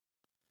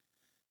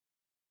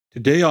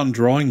Today on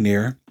Drawing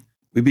Near,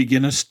 we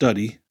begin a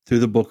study through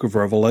the book of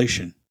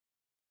Revelation.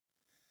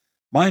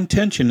 My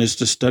intention is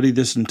to study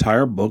this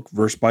entire book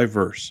verse by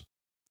verse.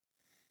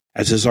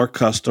 As is our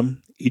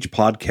custom, each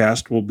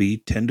podcast will be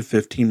 10 to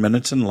 15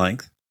 minutes in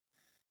length.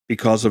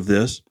 Because of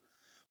this,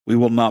 we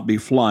will not be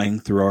flying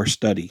through our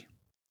study.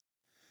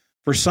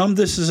 For some,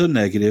 this is a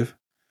negative.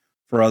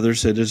 For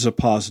others, it is a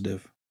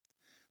positive.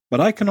 But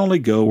I can only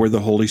go where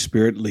the Holy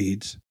Spirit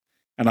leads,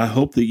 and I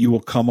hope that you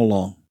will come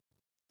along.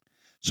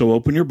 So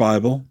open your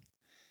Bible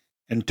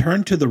and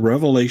turn to the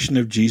revelation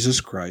of Jesus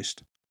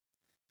Christ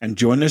and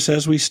join us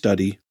as we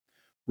study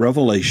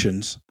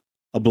Revelations,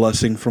 a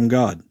blessing from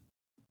God.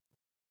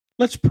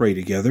 Let's pray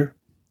together.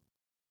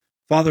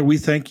 Father, we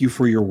thank you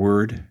for your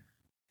word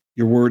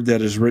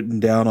that is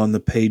written down on the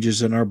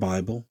pages in our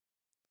Bible,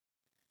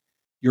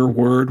 your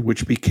word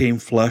which became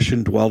flesh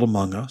and dwelt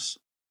among us.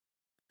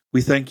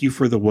 We thank you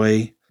for the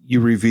way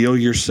you reveal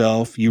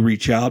yourself, you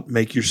reach out,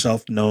 make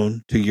yourself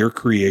known to your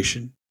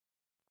creation.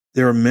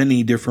 There are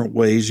many different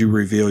ways you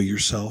reveal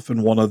yourself,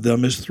 and one of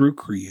them is through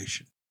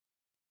creation.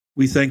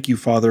 We thank you,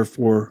 Father,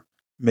 for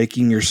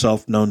making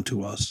yourself known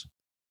to us.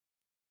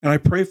 And I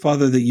pray,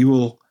 Father, that you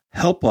will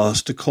help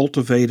us to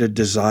cultivate a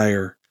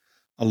desire,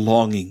 a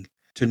longing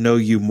to know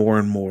you more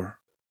and more.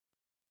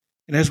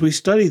 And as we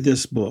study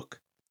this book,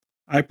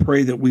 I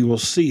pray that we will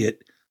see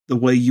it the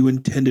way you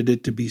intended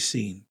it to be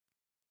seen,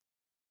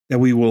 that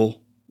we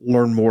will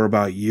learn more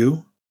about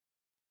you,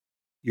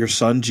 your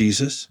Son,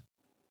 Jesus,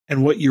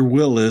 and what your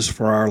will is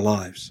for our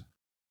lives.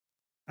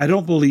 I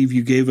don't believe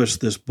you gave us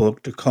this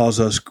book to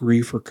cause us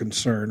grief or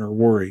concern or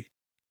worry,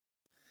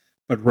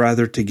 but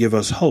rather to give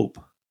us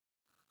hope.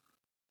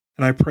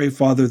 And I pray,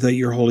 Father, that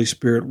your Holy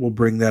Spirit will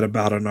bring that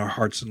about in our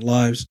hearts and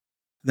lives,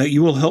 and that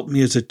you will help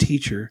me as a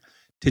teacher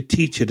to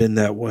teach it in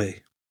that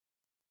way.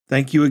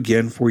 Thank you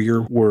again for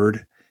your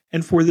word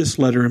and for this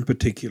letter in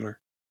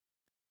particular.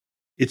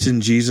 It's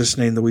in Jesus'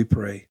 name that we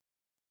pray.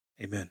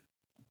 Amen.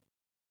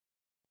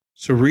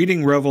 So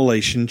reading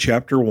Revelation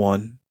chapter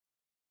 1,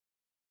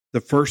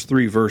 the first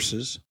 3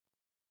 verses,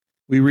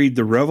 we read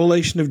the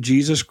revelation of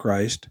Jesus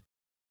Christ,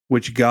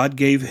 which God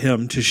gave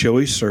him to show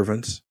his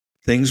servants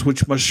things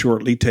which must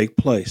shortly take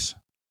place.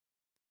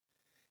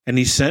 And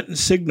he sent and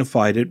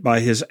signified it by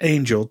his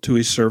angel to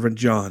his servant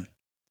John,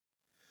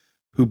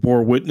 who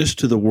bore witness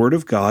to the word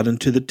of God and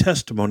to the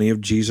testimony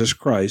of Jesus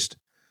Christ,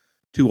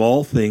 to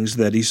all things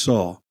that he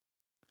saw.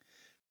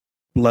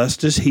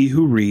 Blessed is he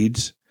who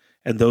reads,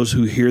 and those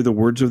who hear the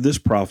words of this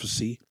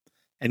prophecy,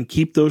 and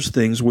keep those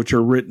things which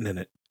are written in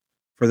it,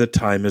 for the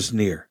time is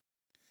near.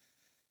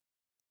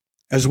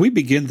 As we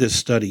begin this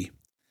study,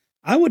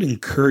 I would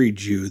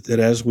encourage you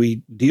that as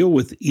we deal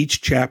with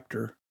each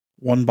chapter,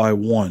 one by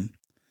one,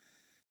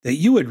 that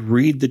you would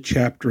read the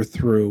chapter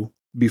through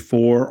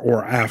before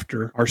or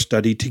after our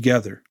study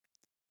together.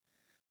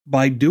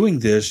 By doing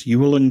this, you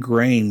will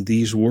ingrain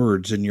these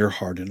words in your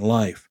heart and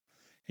life,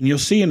 and you'll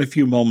see in a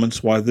few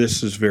moments why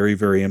this is very,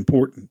 very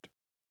important.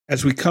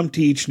 As we come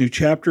to each new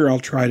chapter, I'll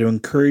try to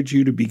encourage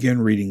you to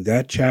begin reading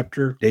that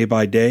chapter day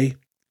by day.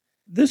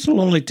 This will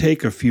only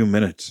take a few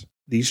minutes.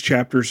 These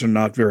chapters are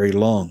not very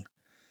long.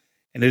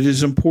 And it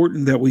is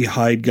important that we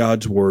hide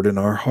God's word in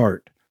our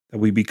heart, that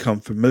we become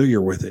familiar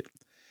with it.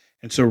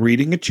 And so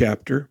reading a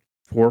chapter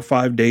 4 or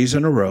 5 days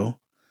in a row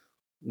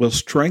will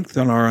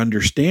strengthen our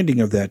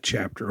understanding of that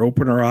chapter,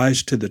 open our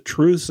eyes to the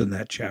truths in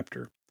that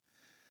chapter.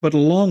 But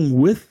along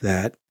with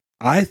that,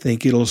 I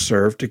think it'll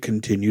serve to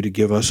continue to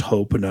give us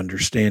hope and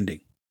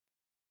understanding.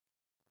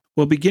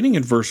 Well, beginning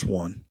in verse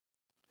 1,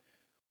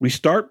 we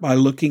start by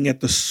looking at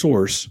the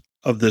source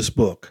of this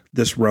book,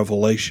 this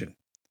revelation.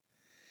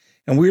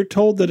 And we are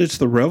told that it's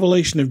the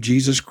revelation of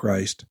Jesus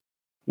Christ,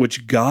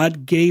 which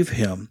God gave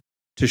him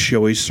to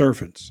show his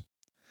servants.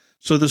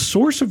 So the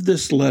source of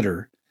this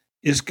letter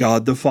is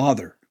God the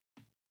Father.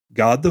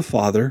 God the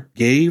Father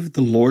gave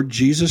the Lord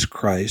Jesus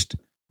Christ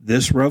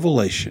this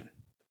revelation.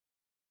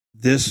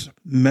 This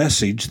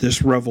message,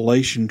 this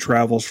revelation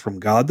travels from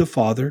God the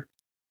Father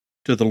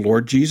to the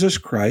Lord Jesus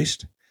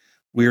Christ.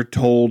 We are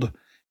told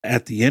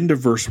at the end of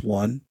verse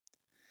 1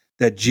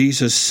 that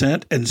Jesus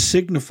sent and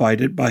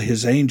signified it by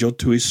his angel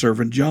to his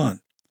servant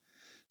John.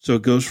 So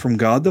it goes from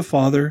God the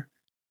Father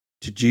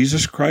to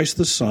Jesus Christ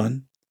the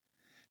Son.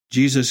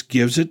 Jesus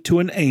gives it to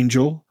an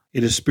angel.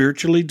 It is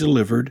spiritually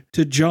delivered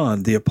to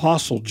John, the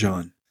Apostle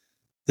John.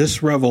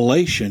 This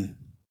revelation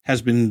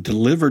has been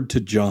delivered to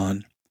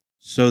John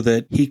so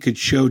that he could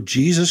show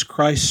Jesus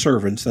Christ's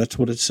servants, that's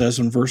what it says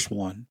in verse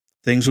 1,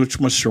 things which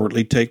must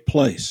shortly take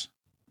place.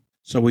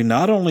 So we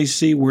not only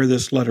see where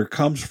this letter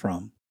comes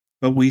from,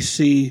 but we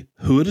see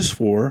who it is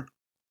for,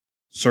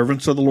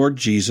 servants of the Lord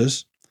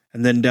Jesus,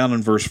 and then down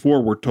in verse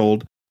 4 we're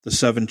told the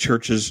 7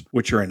 churches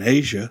which are in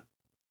Asia.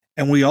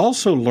 And we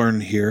also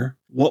learn here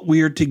what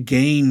we are to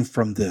gain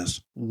from this,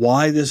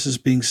 why this is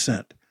being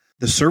sent.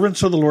 The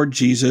servants of the Lord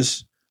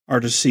Jesus are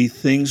to see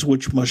things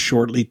which must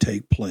shortly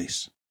take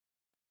place.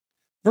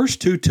 Verse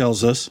 2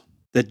 tells us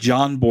that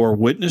John bore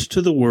witness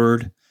to the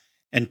word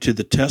and to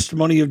the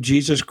testimony of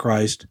Jesus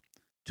Christ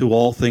to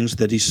all things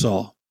that he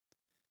saw.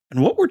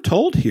 And what we're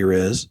told here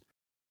is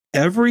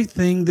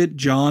everything that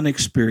John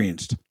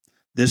experienced,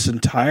 this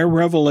entire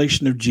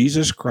revelation of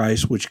Jesus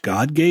Christ, which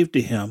God gave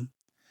to him,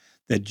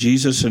 that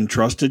Jesus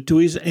entrusted to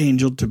his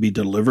angel to be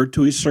delivered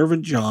to his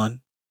servant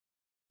John.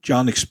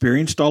 John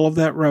experienced all of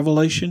that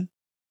revelation,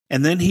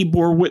 and then he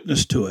bore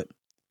witness to it.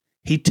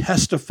 He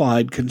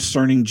testified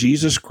concerning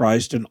Jesus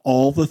Christ and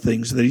all the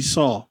things that he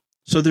saw.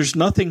 So there's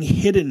nothing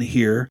hidden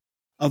here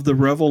of the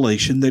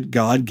revelation that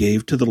God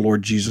gave to the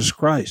Lord Jesus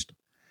Christ.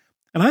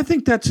 And I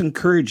think that's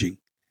encouraging.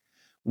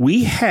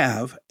 We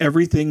have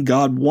everything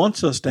God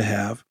wants us to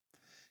have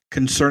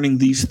concerning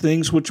these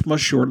things which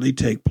must shortly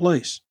take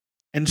place.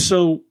 And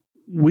so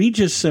we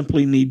just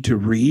simply need to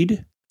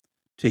read,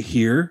 to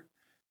hear,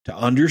 to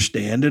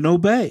understand, and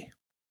obey.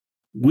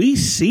 We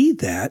see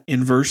that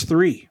in verse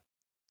 3.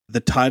 The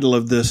title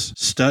of this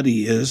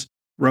study is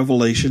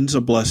Revelations,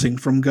 a Blessing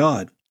from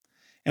God.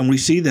 And we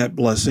see that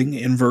blessing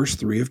in verse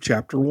 3 of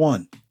chapter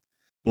 1.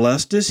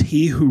 Blessed is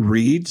he who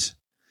reads,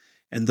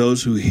 and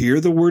those who hear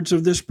the words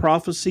of this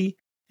prophecy,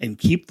 and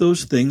keep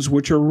those things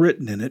which are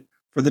written in it,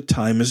 for the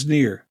time is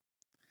near.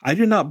 I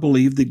do not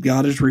believe that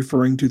God is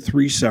referring to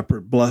three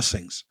separate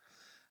blessings.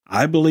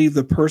 I believe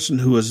the person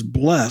who is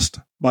blessed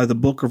by the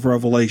book of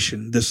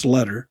Revelation, this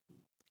letter,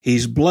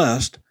 he's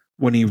blessed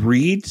when he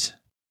reads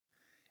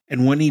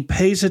and when he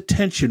pays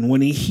attention,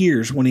 when he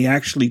hears, when he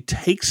actually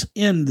takes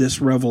in this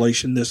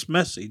revelation, this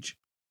message,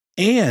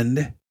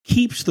 and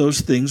keeps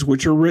those things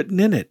which are written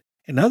in it.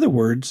 In other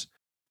words,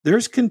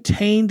 there's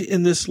contained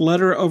in this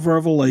letter of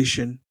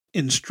Revelation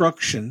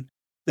instruction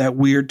that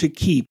we are to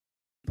keep,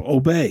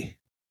 obey.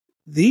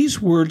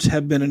 These words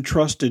have been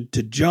entrusted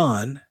to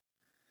John,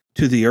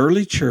 to the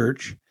early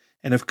church,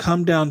 and have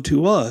come down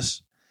to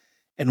us,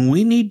 and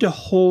we need to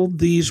hold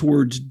these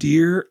words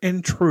dear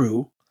and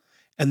true,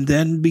 and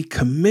then be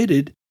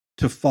committed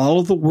to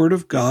follow the word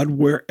of God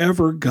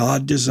wherever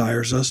God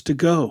desires us to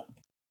go.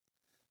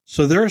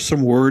 So there are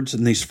some words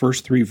in these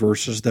first three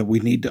verses that we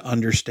need to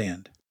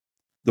understand.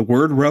 The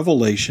word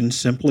revelation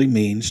simply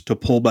means to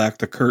pull back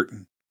the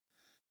curtain,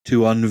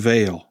 to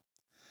unveil.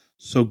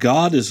 So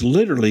God is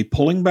literally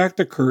pulling back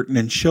the curtain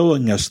and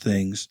showing us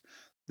things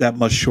that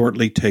must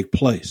shortly take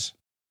place.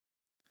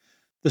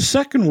 The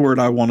second word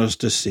I want us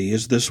to see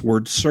is this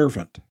word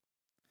servant.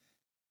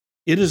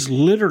 It is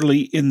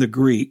literally in the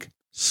Greek,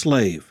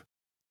 slave,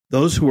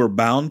 those who are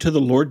bound to the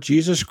Lord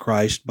Jesus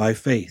Christ by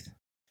faith.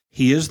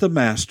 He is the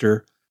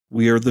master,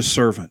 we are the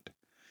servant.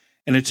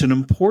 And it's an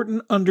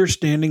important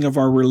understanding of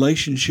our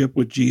relationship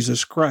with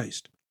Jesus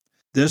Christ.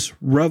 This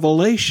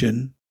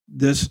revelation,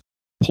 this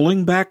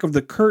pulling back of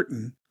the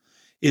curtain,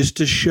 is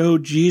to show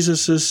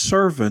Jesus'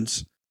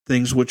 servants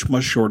things which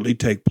must shortly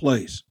take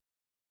place.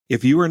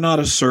 If you are not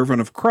a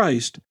servant of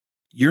Christ,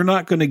 you're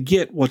not going to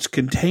get what's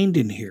contained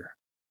in here.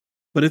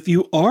 But if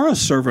you are a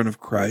servant of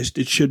Christ,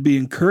 it should be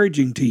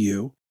encouraging to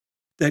you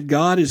that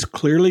God is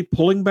clearly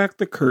pulling back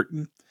the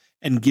curtain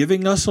and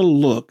giving us a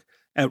look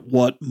at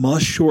what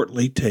must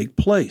shortly take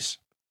place.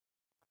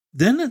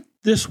 Then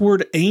this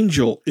word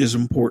angel is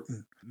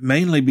important,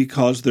 mainly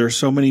because there are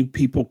so many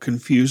people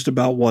confused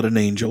about what an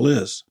angel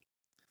is.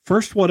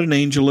 First, what an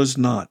angel is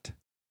not.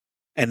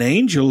 An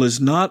angel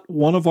is not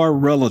one of our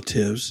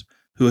relatives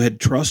who had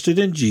trusted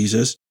in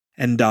Jesus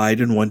and died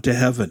and went to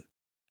heaven.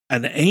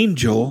 An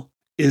angel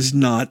is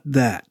not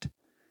that.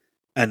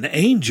 An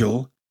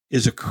angel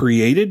is a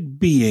created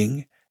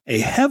being, a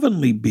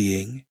heavenly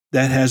being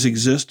that has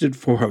existed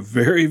for a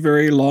very,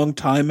 very long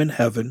time in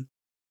heaven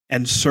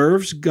and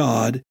serves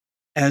God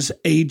as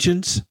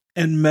agents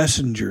and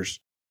messengers.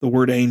 The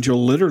word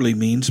angel literally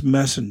means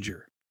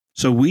messenger.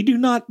 So we do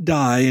not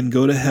die and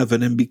go to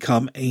heaven and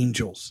become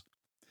angels.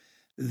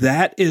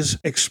 That is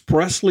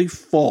expressly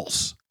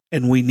false,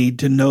 and we need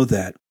to know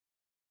that.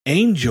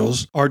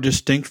 Angels are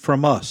distinct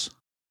from us.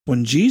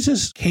 When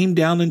Jesus came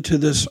down into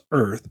this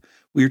earth,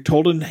 we are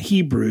told in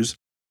Hebrews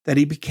that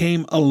he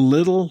became a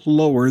little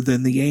lower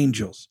than the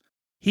angels.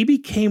 He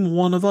became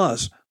one of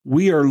us.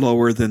 We are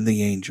lower than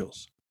the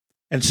angels.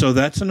 And so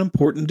that's an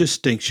important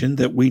distinction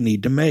that we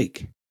need to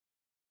make.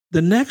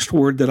 The next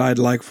word that I'd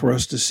like for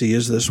us to see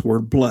is this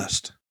word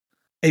blessed.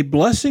 A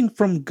blessing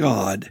from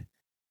God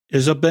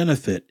is a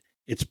benefit.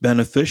 It's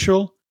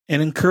beneficial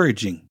and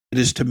encouraging. It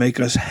is to make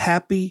us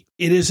happy.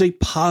 It is a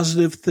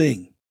positive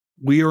thing.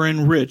 We are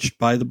enriched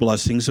by the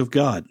blessings of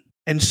God.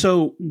 And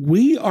so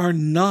we are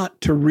not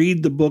to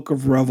read the book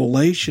of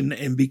Revelation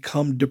and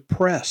become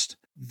depressed.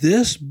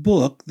 This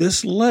book,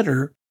 this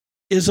letter,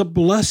 is a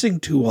blessing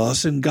to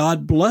us, and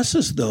God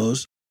blesses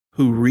those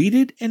who read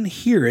it and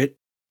hear it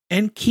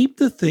and keep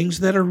the things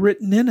that are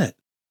written in it.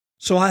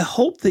 So I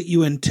hope that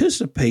you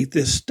anticipate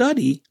this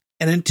study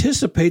and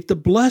anticipate the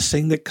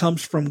blessing that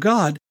comes from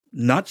God,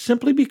 not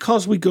simply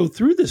because we go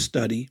through this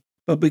study,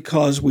 but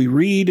because we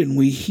read and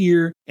we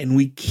hear and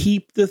we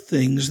keep the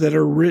things that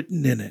are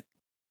written in it.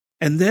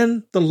 And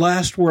then the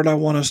last word I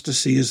want us to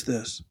see is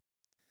this,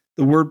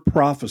 the word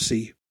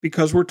prophecy,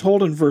 because we're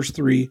told in verse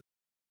 3,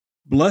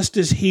 blessed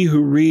is he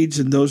who reads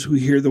and those who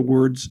hear the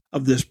words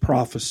of this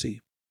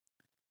prophecy.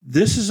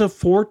 This is a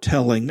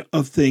foretelling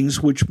of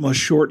things which must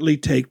shortly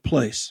take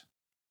place.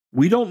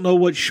 We don't know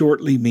what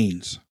shortly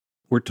means.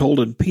 We're told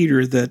in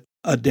Peter that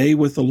a day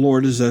with the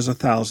Lord is as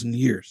 1,000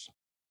 years.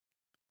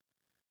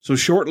 So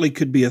shortly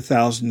could be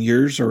 1,000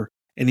 years, or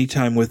any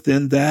time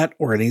within that,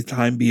 or any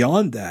time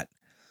beyond that.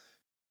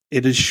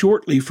 It is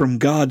shortly from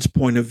God's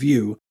point of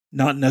view,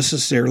 not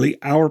necessarily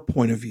our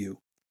point of view.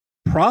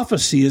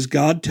 Prophecy is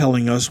God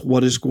telling us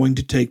what is going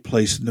to take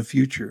place in the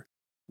future.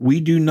 We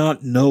do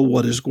not know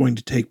what is going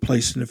to take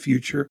place in the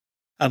future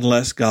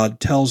unless God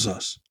tells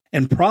us.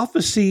 And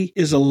prophecy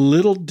is a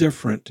little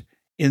different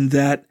in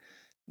that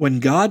when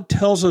God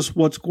tells us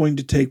what's going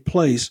to take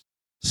place,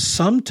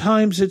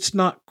 sometimes it's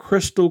not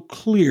crystal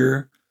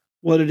clear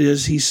what it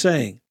is He's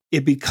saying.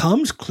 It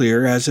becomes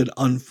clear as it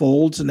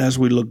unfolds and as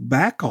we look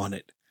back on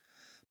it.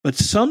 But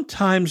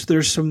sometimes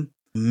there's some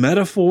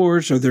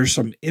metaphors or there's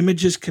some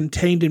images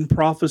contained in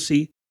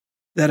prophecy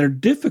that are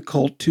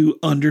difficult to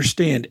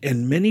understand.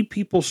 And many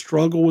people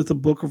struggle with the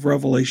book of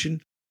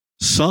Revelation.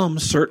 Some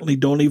certainly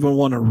don't even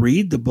want to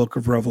read the book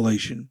of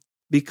Revelation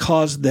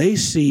because they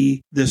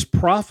see this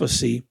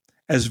prophecy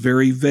as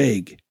very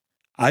vague.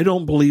 I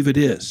don't believe it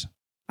is.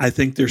 I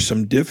think there's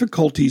some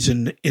difficulties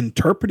in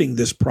interpreting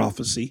this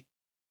prophecy,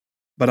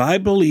 but I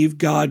believe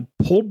God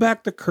pulled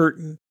back the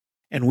curtain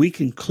and we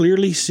can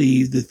clearly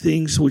see the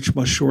things which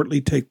must shortly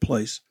take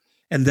place.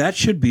 And that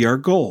should be our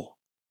goal.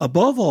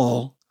 Above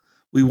all,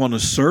 we want to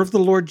serve the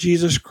Lord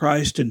Jesus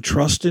Christ and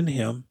trust in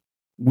Him.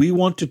 We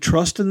want to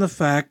trust in the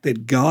fact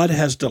that God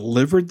has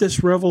delivered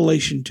this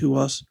revelation to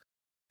us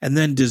and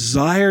then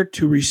desire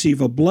to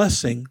receive a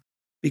blessing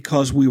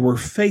because we were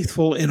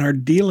faithful in our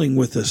dealing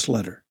with this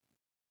letter.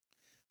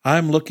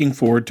 I'm looking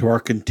forward to our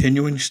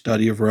continuing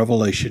study of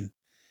Revelation,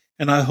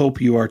 and I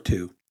hope you are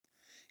too.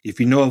 If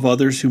you know of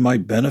others who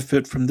might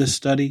benefit from this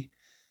study,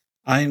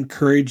 I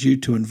encourage you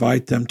to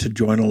invite them to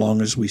join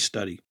along as we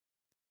study.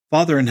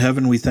 Father in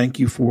heaven, we thank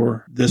you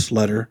for this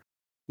letter.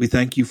 We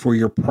thank you for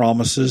your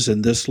promises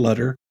in this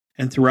letter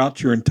and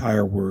throughout your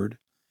entire word.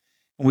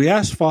 And we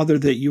ask, Father,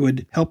 that you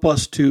would help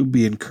us to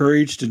be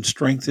encouraged and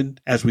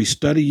strengthened as we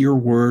study your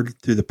word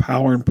through the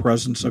power and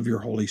presence of your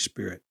Holy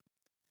Spirit.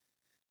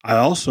 I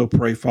also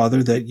pray,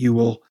 Father, that you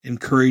will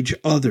encourage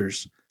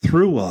others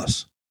through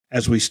us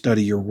as we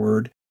study your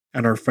word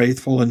and are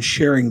faithful in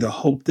sharing the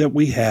hope that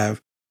we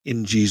have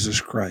in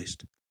Jesus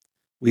Christ.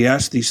 We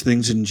ask these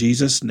things in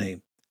Jesus'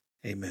 name.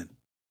 Amen.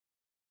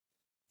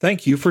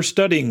 Thank you for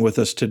studying with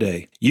us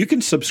today. You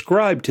can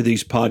subscribe to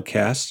these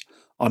podcasts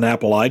on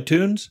Apple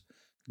iTunes,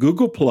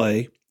 Google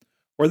Play,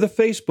 or the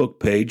Facebook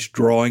page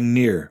Drawing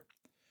Near.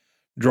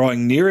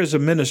 Drawing Near is a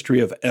ministry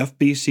of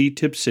FBC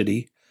Tipp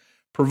City,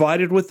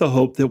 provided with the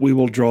hope that we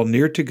will draw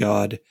near to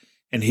God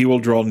and He will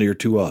draw near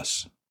to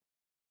us.